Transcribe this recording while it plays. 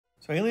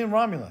So Alien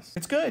Romulus,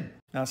 it's good.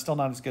 Now, it's still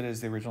not as good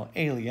as the original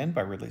Alien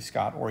by Ridley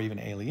Scott or even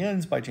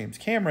Aliens by James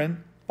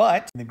Cameron,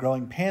 but in the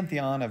growing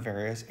pantheon of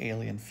various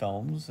Alien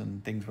films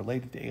and things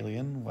related to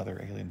Alien,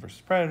 whether Alien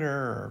vs. Predator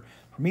or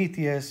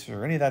Prometheus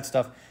or any of that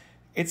stuff,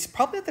 it's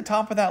probably at the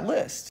top of that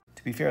list.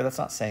 To be fair, that's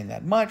not saying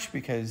that much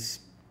because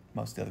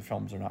most of the other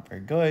films are not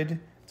very good,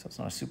 so it's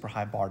not a super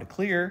high bar to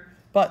clear,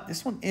 but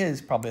this one is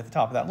probably at the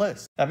top of that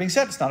list. That being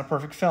said, it's not a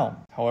perfect film.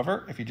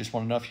 However, if you just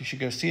want to know if you should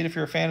go see it if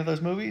you're a fan of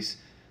those movies,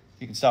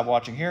 you can stop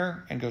watching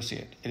here and go see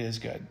it. It is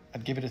good.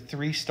 I'd give it a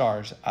 3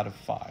 stars out of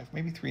 5,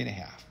 maybe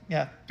 3.5.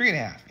 Yeah,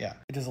 3.5, yeah.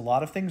 It does a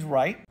lot of things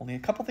right, only a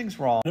couple things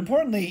wrong. But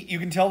importantly, you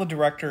can tell the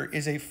director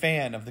is a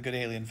fan of the good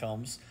Alien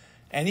films,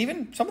 and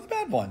even some of the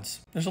bad ones.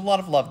 There's a lot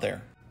of love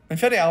there. And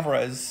Fede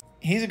Alvarez,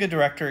 he's a good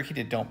director. He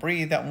did Don't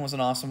Breathe. That one was an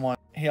awesome one.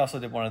 He also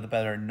did one of the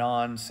better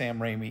non-Sam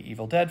Raimi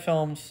Evil Dead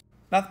films.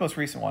 Not the most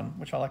recent one,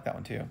 which I like that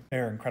one too.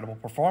 There are incredible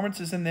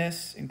performances in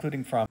this,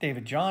 including from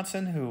David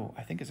Johnson, who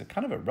I think is a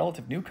kind of a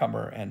relative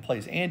newcomer and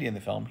plays Andy in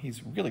the film.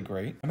 He's really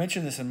great. I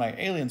mentioned this in my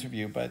Aliens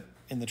review, but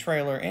in the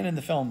trailer and in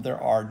the film,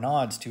 there are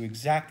nods to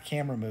exact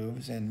camera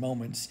moves and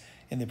moments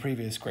in the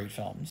previous great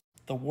films.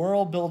 The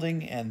world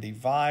building and the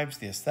vibes,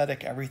 the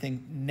aesthetic,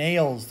 everything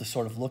nails the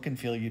sort of look and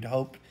feel you'd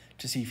hope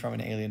to see from an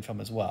Alien film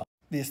as well.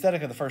 The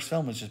aesthetic of the first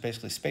film was just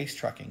basically space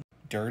trucking.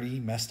 Dirty,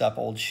 messed up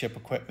old ship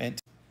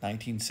equipment,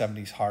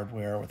 1970s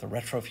hardware with a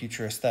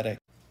retro-future aesthetic.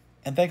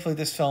 And thankfully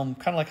this film,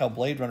 kind of like how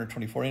Blade Runner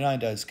 2049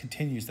 does,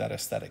 continues that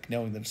aesthetic,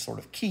 knowing that it's sort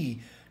of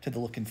key to the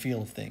look and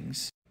feel of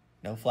things.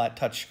 No flat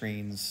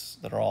touchscreens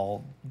that are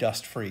all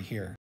dust-free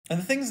here. And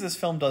the things this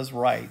film does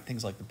right,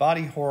 things like the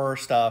body horror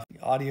stuff,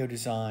 the audio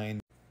design,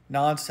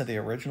 nods to the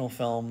original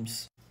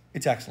films,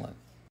 it's excellent.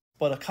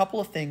 But a couple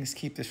of things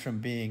keep this from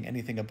being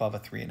anything above a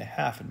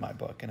 3.5 in my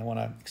book, and I want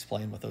to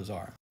explain what those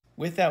are.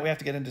 With that, we have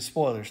to get into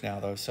spoilers now,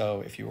 though,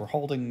 so if you were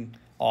holding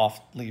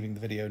off leaving the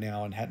video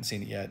now and hadn't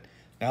seen it yet,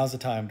 now's the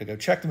time to go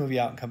check the movie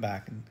out and come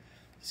back and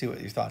see what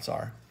your thoughts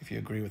are. If you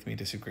agree with me,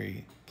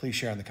 disagree, please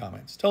share in the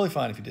comments. Totally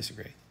fine if you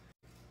disagree.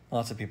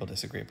 Lots of people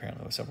disagree,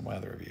 apparently, with some of my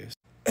other reviews.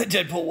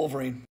 Deadpool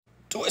Wolverine.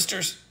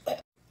 Twisters.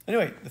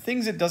 Anyway, the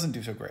things it doesn't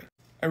do so great.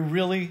 I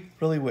really,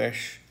 really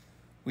wish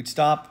we'd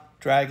stop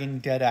dragging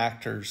dead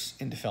actors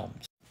into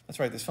films. That's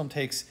right, this film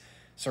takes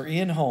Sir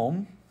Ian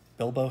Holm,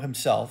 Bilbo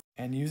himself,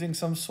 and using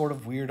some sort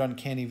of weird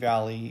Uncanny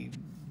Valley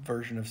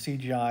version of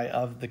CGI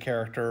of the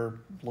character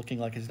looking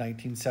like his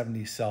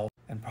 1970s self,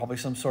 and probably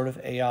some sort of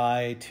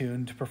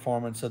AI-tuned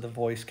performance of the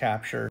voice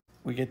capture.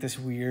 We get this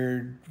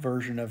weird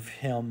version of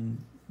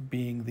him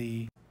being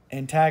the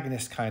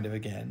antagonist kind of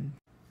again.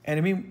 And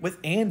I mean, with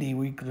Andy,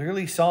 we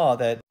clearly saw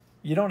that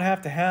you don't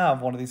have to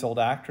have one of these old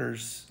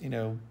actors,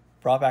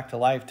 brought back to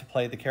life to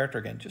play the character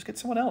again. Just get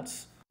someone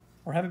else.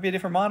 Or have it be a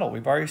different model.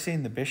 We've already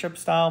seen the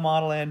Bishop-style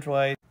model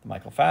android, the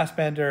Michael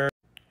Fassbender,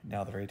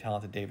 now the very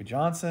talented David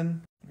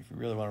Johnson. If you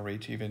really want to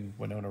reach even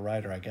Winona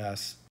Ryder, I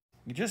guess.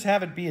 You just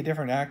have it be a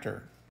different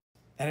actor.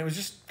 And it was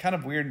just kind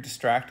of weird and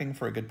distracting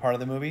for a good part of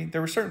the movie. There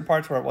were certain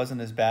parts where it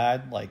wasn't as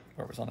bad, like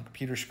where it was on a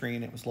computer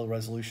screen, it was low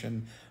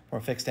resolution, or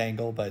a fixed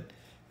angle, but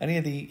any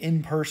of the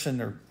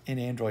in-person or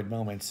in-android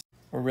moments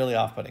were really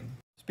off-putting.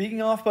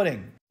 Speaking of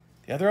off-putting,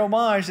 the other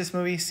homage this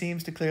movie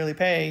seems to clearly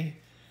pay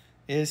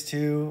is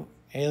to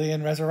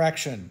Alien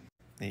Resurrection,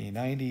 the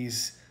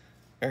 90s,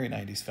 very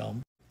 90s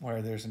film,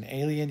 where there's an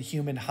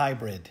alien-human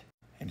hybrid.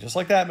 And just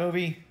like that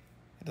movie,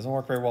 it doesn't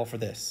work very well for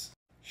this.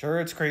 Sure,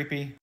 it's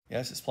creepy.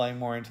 Yes, it's playing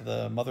more into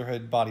the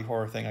motherhood body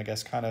horror thing, I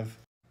guess, kind of.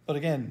 But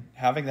again,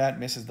 having that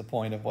misses the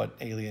point of what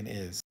Alien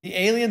is. The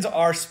aliens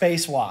are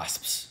space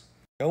wasps.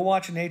 Go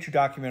watch a nature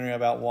documentary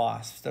about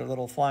wasps. They're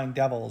little flying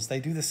devils. They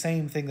do the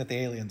same thing that the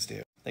aliens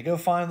do. They go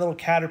find little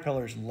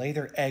caterpillars and lay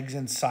their eggs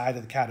inside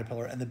of the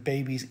caterpillar, and the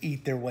babies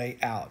eat their way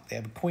out. They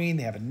have a queen,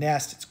 they have a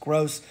nest, it's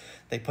gross.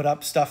 They put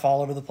up stuff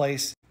all over the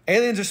place.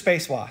 Aliens are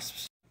space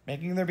wasps.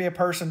 Making there be a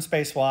person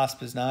space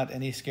wasp is not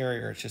any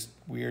scarier. It's just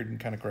weird and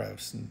kind of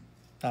gross, and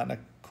not in a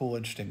cool,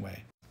 interesting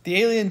way.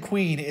 The alien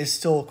queen is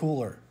still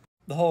cooler.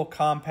 The whole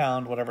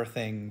compound, whatever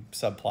thing,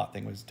 subplot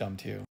thing was dumb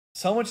too.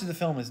 So much of the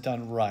film is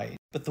done right,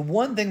 but the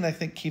one thing that I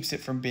think keeps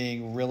it from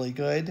being really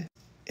good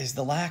is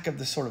the lack of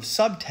the sort of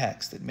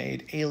subtext that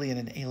made Alien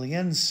and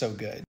Aliens so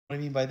good. What I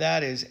mean by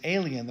that is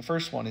Alien, the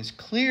first one, is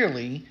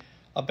clearly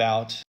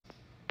about,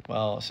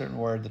 well, a certain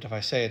word that if I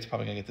say it's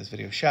probably going to get this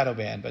video shadow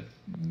banned, but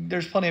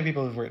there's plenty of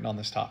people who've written on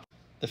this topic.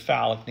 The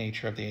phallic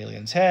nature of the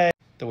alien's head,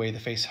 the way the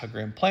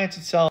facehugger implants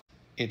itself,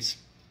 its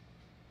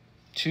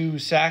two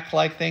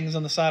sack-like things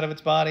on the side of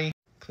its body,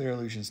 clear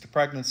allusions to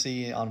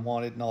pregnancy,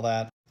 unwanted and all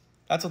that.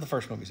 That's what the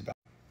first movie's about.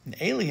 And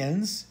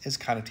Aliens is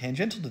kind of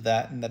tangential to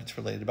that in that it's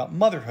related about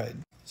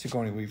motherhood.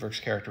 Sigourney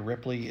Weaver's character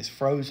Ripley is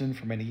frozen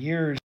for many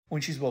years.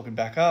 When she's woken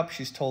back up,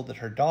 she's told that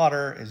her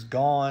daughter is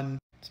gone.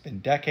 It's been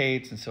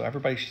decades, and so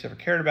everybody she's ever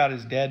cared about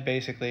is dead,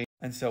 basically.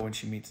 And so when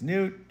she meets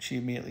Newt, she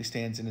immediately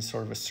stands in as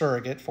sort of a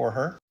surrogate for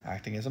her,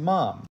 acting as a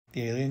mom.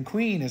 The alien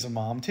queen is a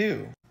mom,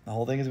 too. The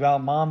whole thing is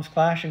about moms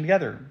clashing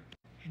together.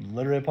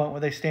 Literally a point where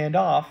they stand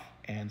off,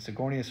 and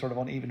Sigourney is sort of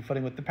on even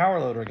footing with the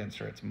power loader against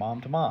her. It's mom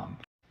to mom.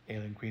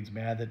 Alien Queen's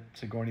mad that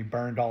Sigourney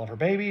burned all of her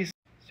babies.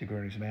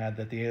 Sigourney's mad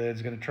that the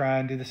alien's going to try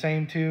and do the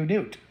same to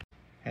Newt.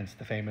 Hence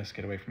the famous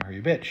 "get away from her,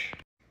 you bitch."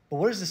 But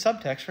what is the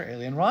subtext for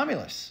Alien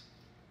Romulus?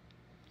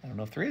 I don't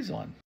know if there is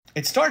one.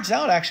 It starts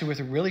out actually with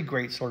a really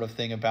great sort of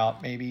thing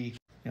about maybe,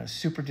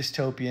 super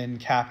dystopian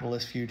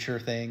capitalist future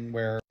thing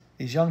where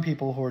these young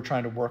people who are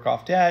trying to work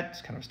off debt,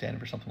 it's kind of standing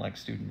for something like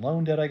student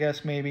loan debt, I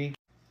guess, maybe.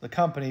 The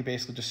company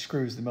basically just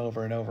screws them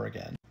over and over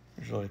again.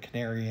 There's really a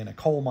canary in a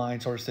coal mine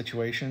sort of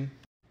situation.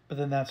 But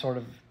then that sort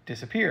of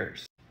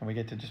disappears. And we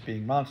get to just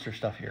being monster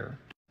stuff here.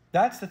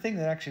 That's the thing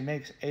that actually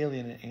makes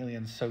Alien and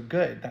Aliens so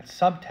good. That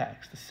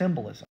subtext, the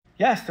symbolism.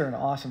 Yes, they're an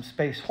awesome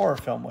space horror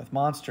film with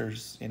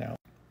monsters,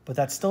 but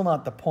that's still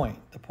not the point.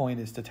 The point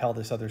is to tell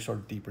this other sort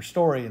of deeper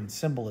story and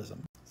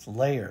symbolism. It's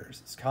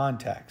layers, it's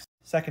context,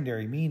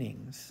 secondary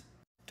meanings,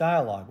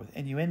 dialogue with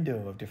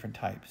innuendo of different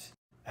types.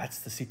 That's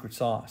the secret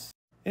sauce.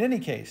 In any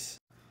case,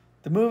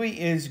 the movie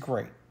is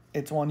great.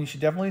 It's one you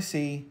should definitely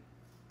see,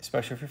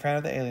 especially if you're a fan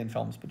of the Alien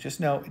films, but just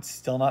know it's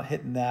still not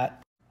hitting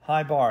that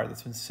high bar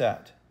that's been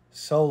set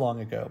so long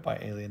ago by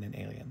Alien and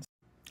Aliens.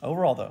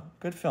 Overall, though,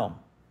 good film.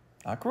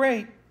 Not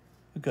great,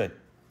 but good.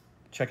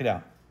 Check it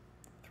out.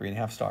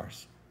 3.5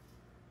 stars.